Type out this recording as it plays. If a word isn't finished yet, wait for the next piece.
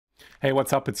Hey,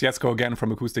 what's up? It's Jesko again from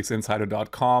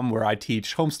AcousticsInsider.com, where I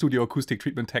teach home studio acoustic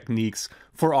treatment techniques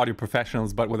for audio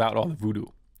professionals, but without all the voodoo.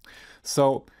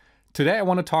 So today I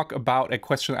want to talk about a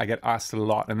question I get asked a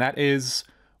lot, and that is,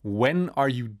 when are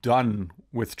you done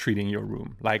with treating your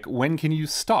room? Like, when can you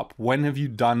stop? When have you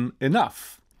done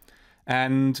enough?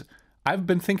 And I've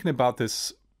been thinking about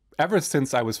this ever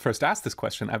since I was first asked this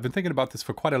question. I've been thinking about this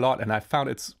for quite a lot, and I found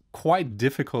it's quite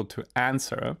difficult to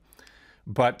answer.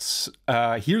 But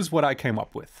here's what I came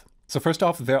up with. So first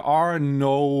off, there are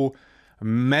no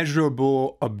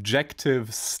measurable objective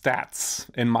stats,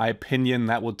 in my opinion,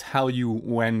 that will tell you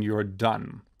when you're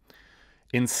done.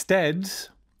 Instead,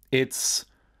 it's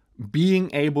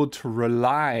being able to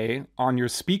rely on your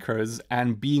speakers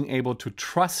and being able to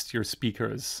trust your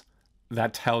speakers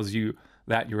that tells you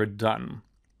that you're done.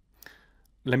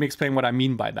 Let me explain what I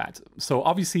mean by that. So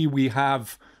obviously we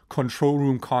have control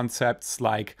room concepts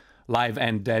like live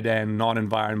end, dead end,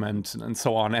 non-environment, and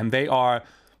so on. And they are,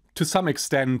 to some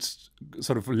extent,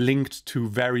 sort of linked to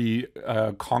very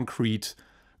concrete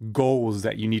goals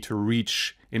that you need to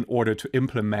reach in order to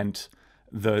implement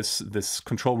this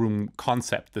control room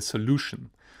concept, the solution.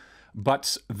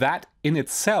 But that in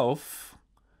itself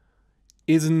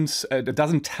it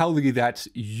doesn't tell you that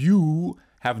you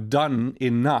have done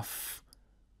enough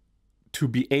to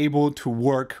be able to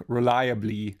work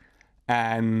reliably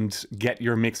and get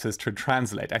your mixes to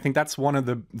translate. I think that's one of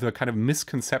the kind of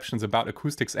misconceptions about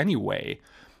acoustics anyway,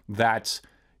 that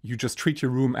you just treat your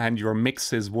room and your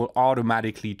mixes will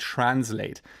automatically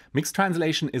translate. Mix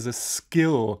translation is a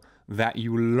skill that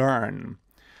you learn.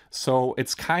 So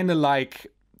it's kind of like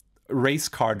race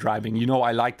car driving. You know,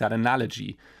 I like that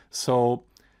analogy. So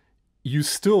you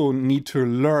still need to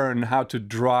learn how to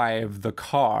drive the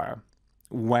car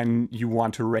when you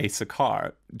want to race a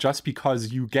car. Just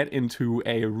because you get into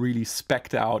a really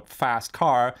specced out fast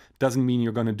car doesn't mean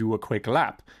you're going to do a quick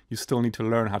lap. You still need to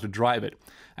learn how to drive it.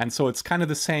 And so it's kind of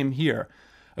the same here.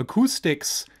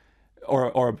 Acoustics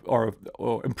or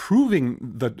improving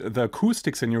the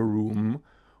acoustics in your room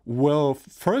will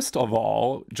first of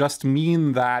all just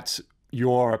mean that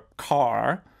your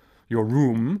car, your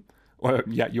room, or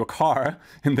yeah, your car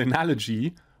in the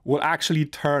analogy will actually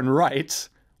turn right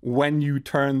when you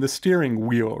turn the steering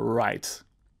wheel right,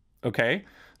 okay?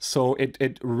 So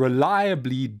it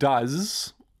reliably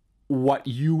does what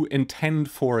you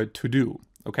intend for it to do,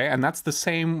 okay? And that's the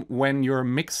same when you're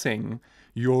mixing.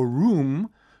 Your room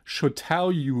should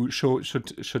tell you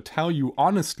should tell you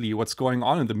honestly what's going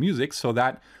on in the music, so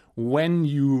that when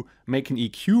you make an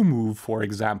EQ move, for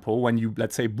example, when you,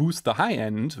 let's say, boost the high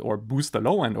end or boost the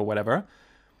low end or whatever,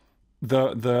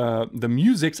 the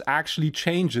music actually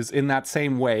changes in that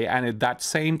same way, and that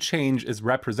same change is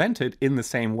represented in the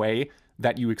same way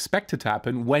that you expect it to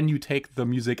happen when you take the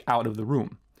music out of the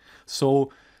room.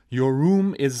 So your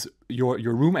room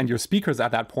and your speakers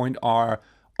at that point are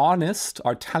honest,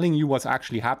 are telling you what's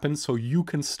actually happened, so you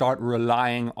can start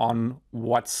relying on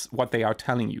what they are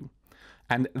telling you.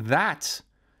 And that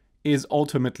is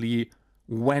ultimately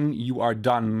when you are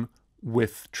done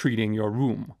with treating your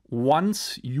room,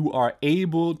 once you are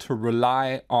able to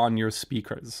rely on your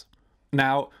speakers.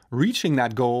 Now, reaching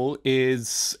that goal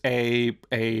is a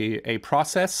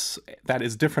process that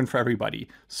is different for everybody.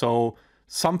 So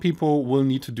some people will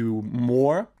need to do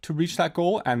more to reach that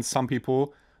goal, and some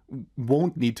people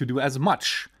won't need to do as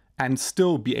much and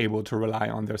still be able to rely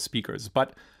on their speakers.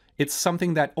 But it's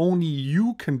something that only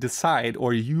you can decide,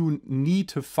 or you need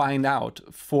to find out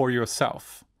for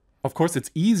yourself. Of course, it's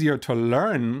easier to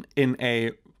learn in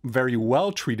a very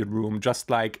well-treated room, just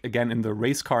like, again, in the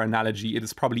race car analogy, it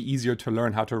is probably easier to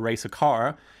learn how to race a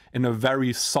car in a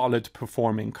very solid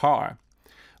performing car.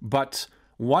 But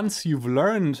once you've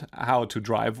learned how to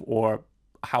drive or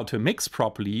how to mix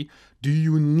properly, do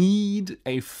you need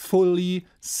a fully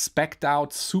specced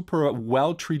out, super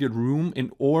well-treated room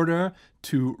in order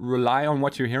to rely on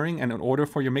what you're hearing and in order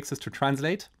for your mixes to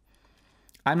translate?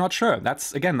 I'm not sure.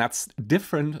 That's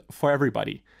different for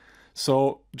everybody.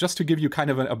 So just to give you kind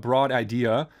of a broad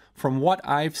idea, from what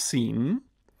I've seen,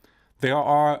 there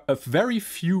are a very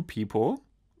few people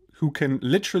who can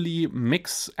literally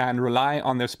mix and rely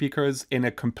on their speakers in a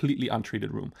completely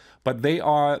untreated room. But they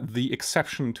are the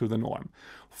exception to the norm.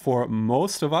 For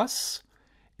most of us,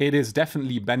 it is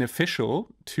definitely beneficial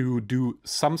to do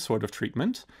some sort of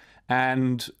treatment.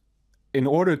 And in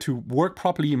order to work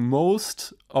properly,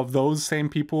 most of those same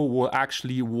people will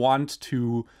actually want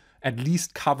to at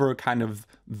least cover kind of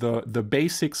the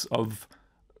basics of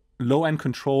low-end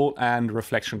control and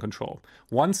reflection control.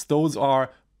 Once those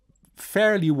are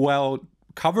fairly well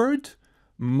covered,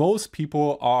 most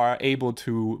people are able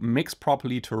to mix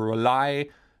properly, to rely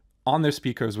on their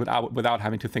speakers without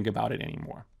having to think about it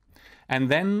anymore. And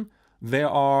then there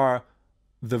are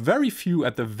the very few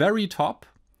at the very top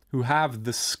who have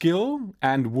the skill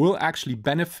and will actually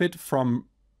benefit from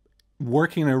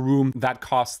working in a room that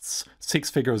costs 6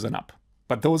 figures and up.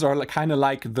 But those are kind of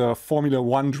like the Formula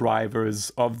One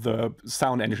drivers of the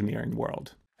sound engineering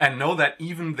world. And know that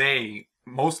even they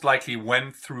most likely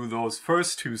went through those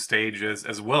first 2 stages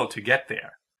as well to get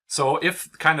there. So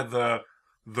if kind of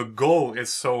the goal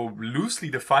is so loosely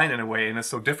defined in a way and is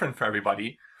so different for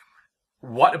everybody,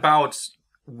 what about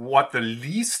what the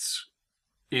least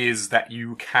is that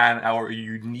you can or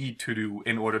you need to do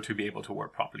in order to be able to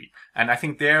work properly? And I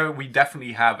think there we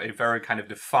definitely have a very kind of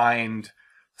defined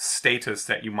status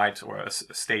that you might, or a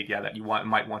state, yeah, that you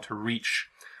might want to reach.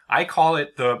 I call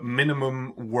it the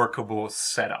minimum workable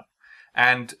setup.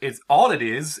 And all it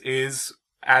is,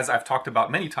 as I've talked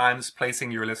about many times,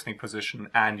 placing your listening position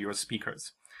and your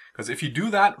speakers. Because if you do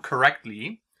that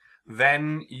correctly,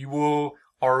 then you will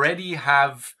already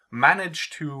have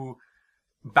managed to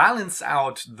balance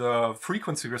out the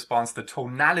frequency response, the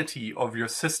tonality of your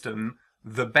system,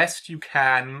 the best you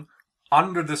can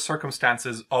under the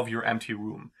circumstances of your empty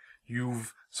room.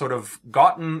 You've sort of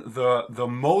gotten the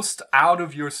most out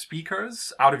of your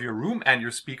speakers, out of your room and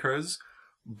your speakers,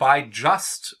 by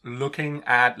just looking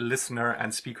at listener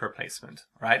and speaker placement,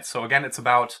 right? So again, it's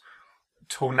about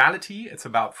tonality, it's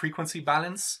about frequency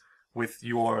balance, with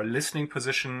your listening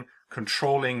position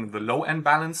controlling the low end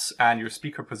balance and your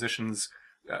speaker positions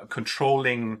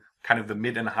controlling kind of the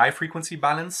mid and high frequency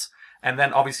balance. And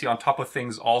then obviously on top of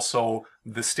things, also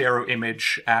the stereo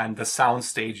image and the sound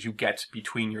stage you get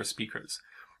between your speakers.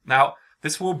 Now,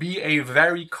 this will be a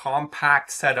very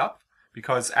compact setup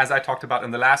because, as I talked about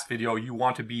in the last video, you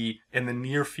want to be in the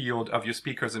near field of your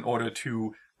speakers in order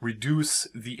to reduce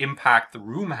the impact the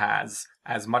room has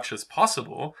as much as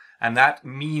possible. And that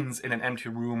means in an empty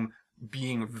room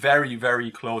being very, very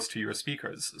close to your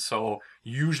speakers. So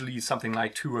usually something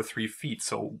like 2 or 3 feet.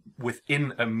 So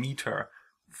within a meter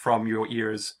from your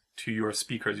ears to your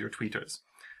speakers, your tweeters.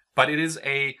 But it is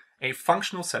a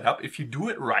functional setup. If you do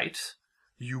it right,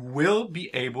 you will be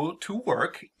able to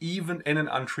work even in an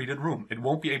untreated room. It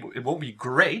won't be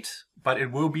great, but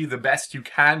it will be the best you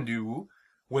can do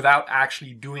without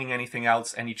actually doing anything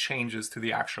else, any changes to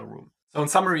the actual room. So in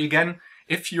summary, again,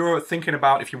 if you want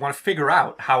to figure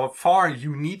out how far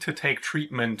you need to take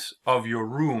treatment of your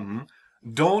room,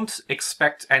 don't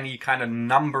expect any kind of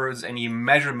numbers, any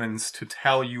measurements to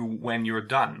tell you when you're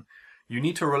done. You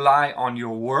need to rely on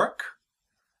your work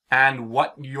and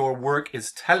what your work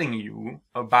is telling you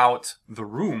about the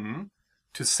room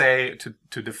to say,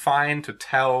 to define, to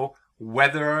tell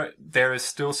whether there is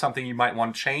still something you might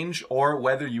want to change or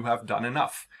whether you have done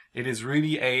enough. It is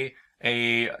really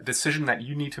a decision that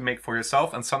you need to make for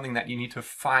yourself and something that you need to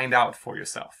find out for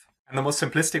yourself. And the most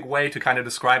simplistic way to kind of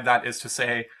describe that is to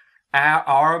say,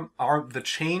 are the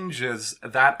changes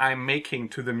that I'm making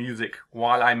to the music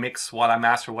while I mix, while I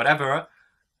master, whatever,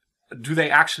 do they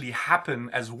actually happen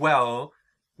as well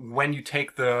when you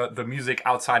take the music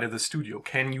outside of the studio?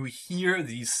 Can you hear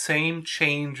these same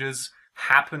changes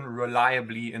happen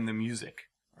reliably in the music?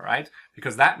 All right?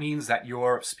 Because that means that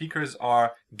your speakers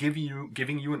are giving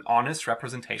you an honest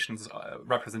representation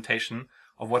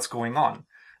of what's going on.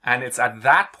 And it's at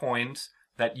that point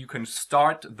that you can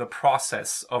start the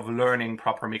process of learning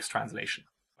proper mix translation.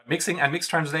 Mixing and mix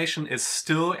translation is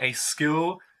still a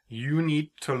skill you need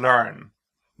to learn.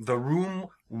 The room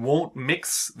won't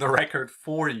mix the record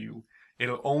for you.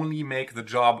 It'll only make the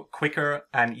job quicker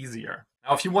and easier.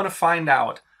 Now, if you want to find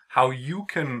out how you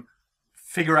can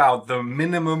figure out the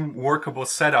minimum workable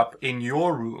setup in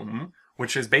your room,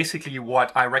 which is basically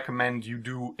what I recommend you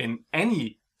do in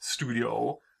any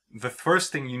studio, the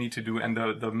first thing you need to do and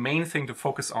the main thing to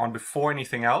focus on before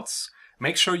anything else,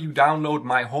 make sure you download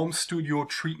my home studio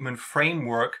treatment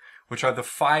framework, which are the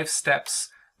 5 steps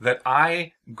that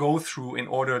I go through in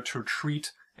order to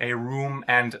treat a room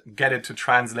and get it to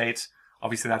translate.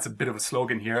 Obviously, that's a bit of a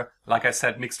slogan here. Like I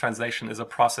said, mix translation is a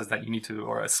process that you need to,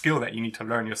 or a skill that you need to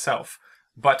learn yourself.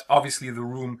 But obviously the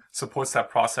room supports that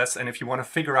process. And if you want to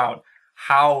figure out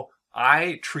how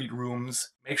I treat rooms,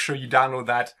 make sure you download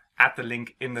that at the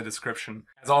link in the description.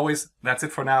 As always, that's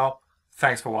it for now.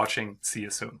 Thanks for watching. See you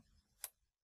soon.